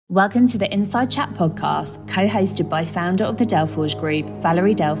Welcome to the Inside Chat podcast, co-hosted by founder of the Delforge Group,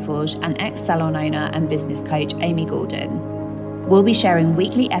 Valerie Delforge, and ex-salon owner and business coach, Amy Gordon. We'll be sharing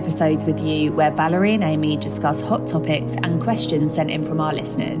weekly episodes with you where Valerie and Amy discuss hot topics and questions sent in from our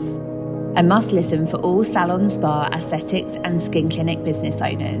listeners. A must listen for all salon, spa, aesthetics, and skin clinic business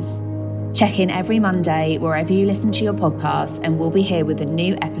owners. Check in every Monday wherever you listen to your podcast, and we'll be here with a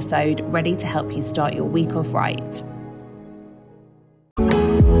new episode ready to help you start your week off right.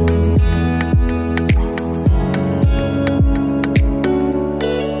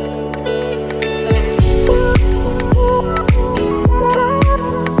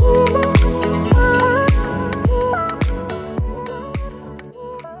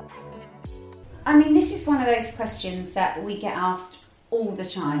 Questions that we get asked all the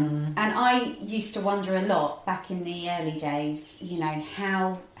time, and I used to wonder a lot back in the early days, you know,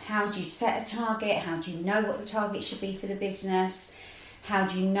 how do you set a target, how do you know what the target should be for the business, how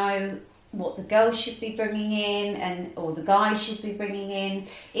do you know what the girls should be bringing in or the guys should be bringing in.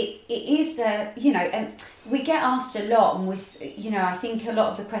 It is you know, and we get asked a lot, and I think a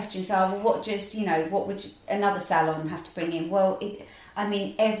lot of the questions are, well, what would another salon have to bring in? Well,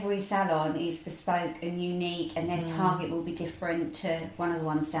 every salon is bespoke and unique, and their target will be different to one of the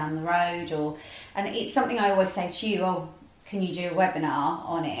ones down the road. And it's something I always say to you, can you do a webinar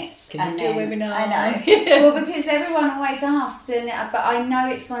on it? Can you do a webinar? I know. Well, because everyone always asks, but I know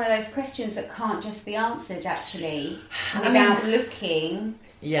it's one of those questions that can't just be answered, actually, without looking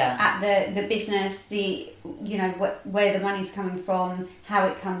at the business, where the money's coming from, how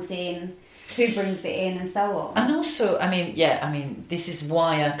it comes in, who brings it in, and so on. And also, this is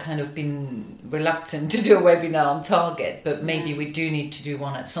why I've kind of been reluctant to do a webinar on target, but maybe we do need to do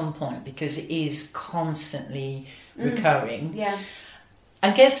one at some point, because it is constantly recurring. Yeah.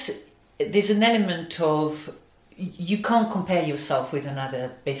 I guess there's an element of, you can't compare yourself with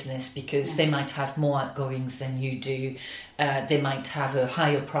another business, because they might have more outgoings than you do. They might have a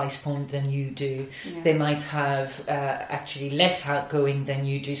higher price point than you do. Yeah. They might have actually less outgoing than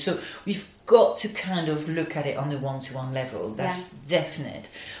you do. So we've got to kind of look at it on a one-to-one level. That's definite.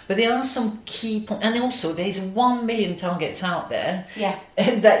 But there are some key points. And also there's 1 million targets out there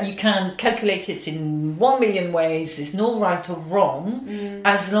that you can calculate it in 1 million ways. There's no right or wrong,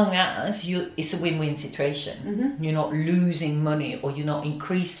 as long as it's a win-win situation. Mm-hmm. You're not losing money, or you're not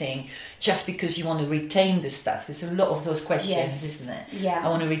increasing just because you want to retain the staff. There's a lot of those questions, isn't it? Yeah. I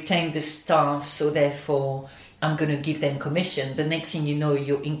want to retain the staff, so therefore I'm going to give them commission. The next thing you know,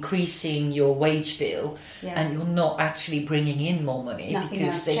 you're increasing your wage bill, and you're not actually bringing in more money. Nothing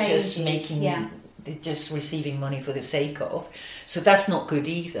because they're changes. they're just receiving money for the sake of. So that's not good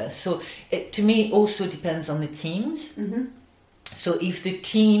either. So to me, it also depends on the teams. Mm-hmm. So if the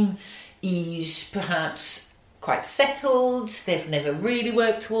team is perhaps quite settled, they've never really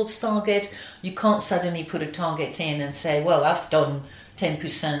worked towards target, you can't suddenly put a target in and say, well, I've done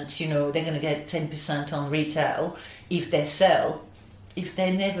 10%, they're going to get 10% on retail if they sell. If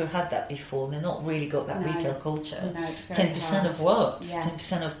they never had that before, they're not really got that retail culture. No, it's very 10% hard. of what? Yeah.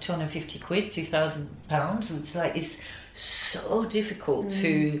 10% of 250 quid, £2,000. It's so difficult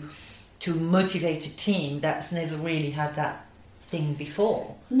to motivate a team that's never really had that thing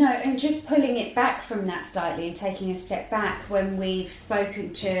before. No, and just pulling it back from that slightly and taking a step back, when we've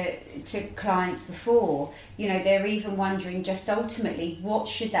spoken to clients before, they're even wondering just ultimately, what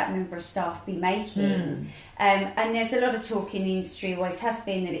should that member of staff be making? And there's a lot of talk in the industry, always has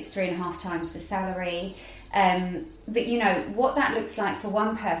been, that it's 3.5 times the salary. But what that looks like for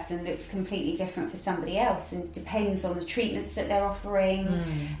one person looks completely different for somebody else, and depends on the treatments that they're offering,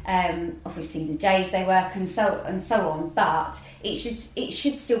 obviously the days they work, and so on. But it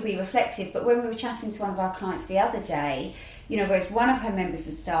should still be reflective. But when we were chatting to one of our clients the other day, whereas one of her members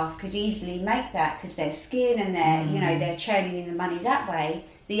of staff could easily make that because they're skin and they're churning in the money that way,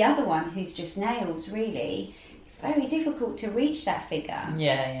 the other one, who's just nails, really, very difficult to reach that figure.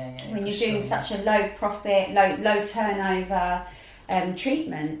 When you're doing such a low profit, low turnover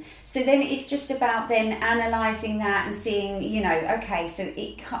treatment. So then it's just about then analysing that and seeing, okay, so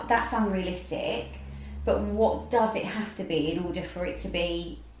that's unrealistic, but what does it have to be in order for it to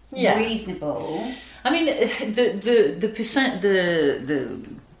be reasonable? I mean, the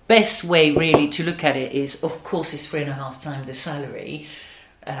best way really to look at it is, of course, it's 3.5 times the salary.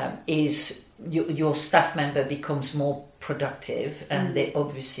 Is your staff member becomes more productive, and they're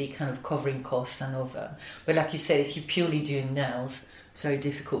obviously kind of covering costs and over. But like you said, if you're purely doing nails, it's very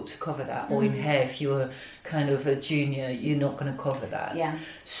difficult to cover that. Or in hair, if you're kind of a junior, you're not going to cover that. Yeah.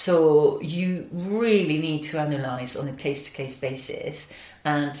 So you really need to analyse on a case-to-case basis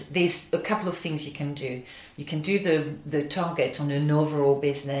And there's a couple of things you can do. You can do the target on an overall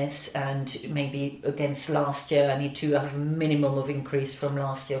business, and maybe against last year, I need to have a minimum of increase from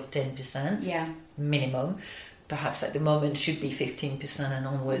last year of 10%. Yeah. Minimum. Perhaps at the moment should be 15% and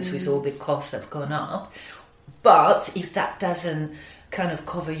onwards with all the costs that have gone up. But if that doesn't kind of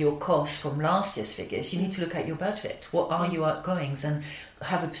cover your costs from last year's figures, you need to look at your budget. What are your outgoings, and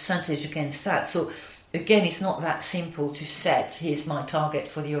have a percentage against that. So again, it's not that simple to set, here's my target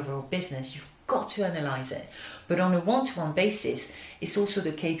for the overall business. You've got to analyse it. But on a one-to-one basis, it's also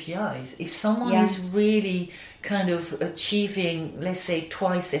the KPIs. If someone is really kind of achieving, let's say,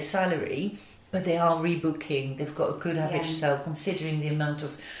 twice their salary, but they are rebooking, they've got a good average sale, considering the amount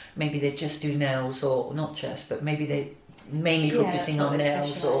of, maybe they just do nails, or not just, but maybe they mainly focusing on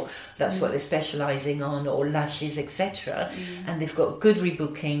nails, or that's what they're specialising on, or lashes, etc. And they've got good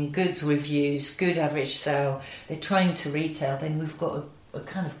rebooking, good reviews, good average sale, they're trying to retail, then we've got a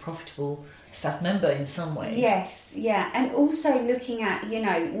kind of profitable staff member in some ways. Yes, yeah. And also looking at,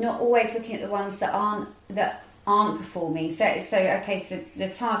 not always looking at the ones that aren't performing. So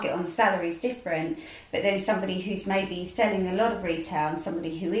the target on salary is different, but then somebody who's maybe selling a lot of retail and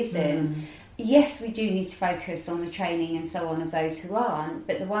somebody who isn't. Yes, we do need to focus on the training and so on of those who aren't,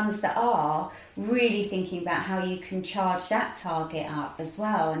 but the ones that are, really thinking about how you can charge that target up as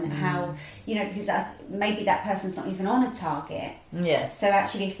well, and how, because maybe that person's not even on a target. Yeah. So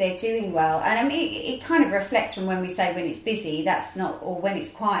actually, if they're doing well, and I mean, it kind of reflects from when we say when it's busy, that's not, or when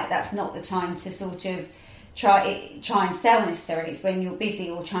it's quiet, that's not the time to sort of try and sell necessarily. It's when you're busy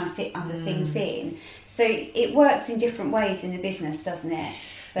or trying to fit other things in. So it works in different ways in the business, doesn't it?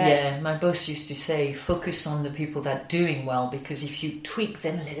 But my boss used to say, focus on the people that are doing well, because if you tweak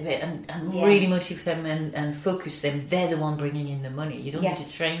them a little bit and really motivate them and focus them, they're the one bringing in the money. You don't need to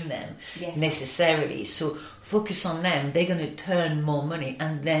train them necessarily. So focus on them, they're going to turn more money,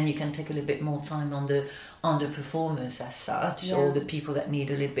 and then you can take a little bit more time on the underperformers as such, or the people that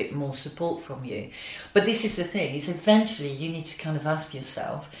need a little bit more support from you. But this is the thing, is eventually you need to kind of ask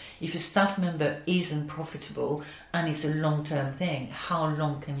yourself, if a staff member isn't profitable and it's a long-term thing, how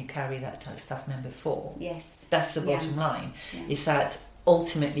long can you carry that staff member for? Yes. That's the bottom line, is that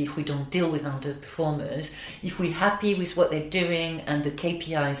ultimately, if we don't deal with underperformers, if we're happy with what they're doing and the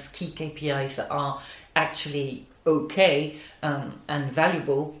KPIs, key KPIs that are actually okay and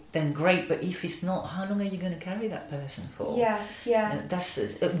valuable, then great. But if it's not, how long are you going to carry that person for?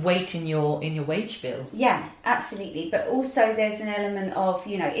 That's a weight in your wage bill. Yeah, absolutely. But also there's an element of,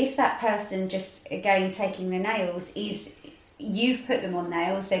 if that person, just again taking the nails, is you've put them on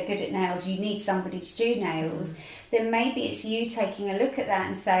nails, they're good at nails, you need somebody to do nails, then maybe it's you taking a look at that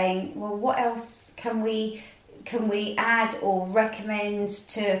and saying, well, what else can we add or recommend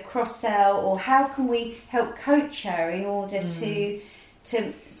to cross-sell, or how can we help coach her in order to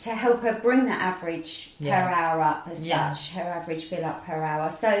help her bring that average per hour up as such, her average bill up per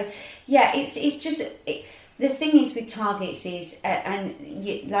hour. So it's just the thing is with targets is,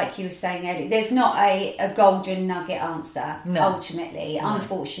 like you were saying earlier, there's not a golden nugget answer. Ultimately,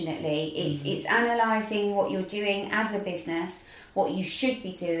 unfortunately, it's analysing what you're doing as a business, what you should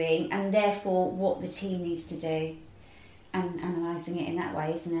be doing, and therefore what the team needs to do, and analysing it in that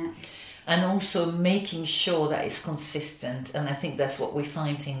way, isn't it? And also making sure that it's consistent. And I think that's what we're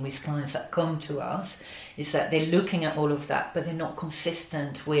finding with clients that come to us, is that they're looking at all of that, but they're not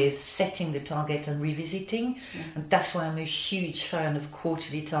consistent with setting the target and revisiting. And that's why I'm a huge fan of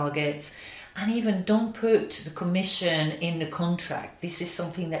quarterly targets. And even don't put the commission in the contract. This is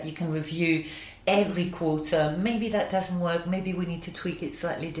something that you can review every quarter. Maybe that doesn't work, maybe we need to tweak it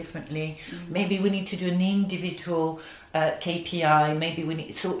slightly differently, maybe we need to do an individual KPI, maybe we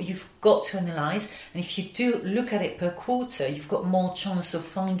need, so you've got to analyse, and if you do look at it per quarter, you've got more chance of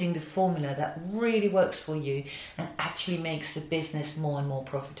finding the formula that really works for you and actually makes the business more and more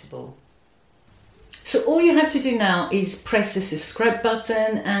profitable. So all you have to do now is press the subscribe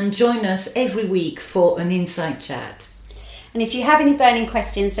button and join us every week for an Insight Chat. And if you have any burning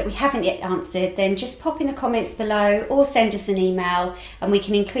questions that we haven't yet answered, then just pop in the comments below or send us an email and we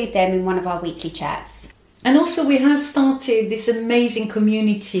can include them in one of our weekly chats. And also we have started this amazing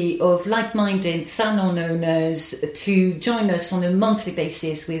community of like-minded salon owners to join us on a monthly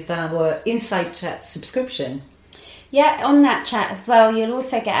basis with our Insight Chat subscription. Yeah, on that chat as well, you'll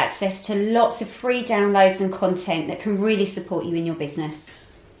also get access to lots of free downloads and content that can really support you in your business.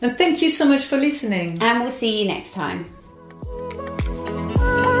 And thank you so much for listening. And we'll see you next time.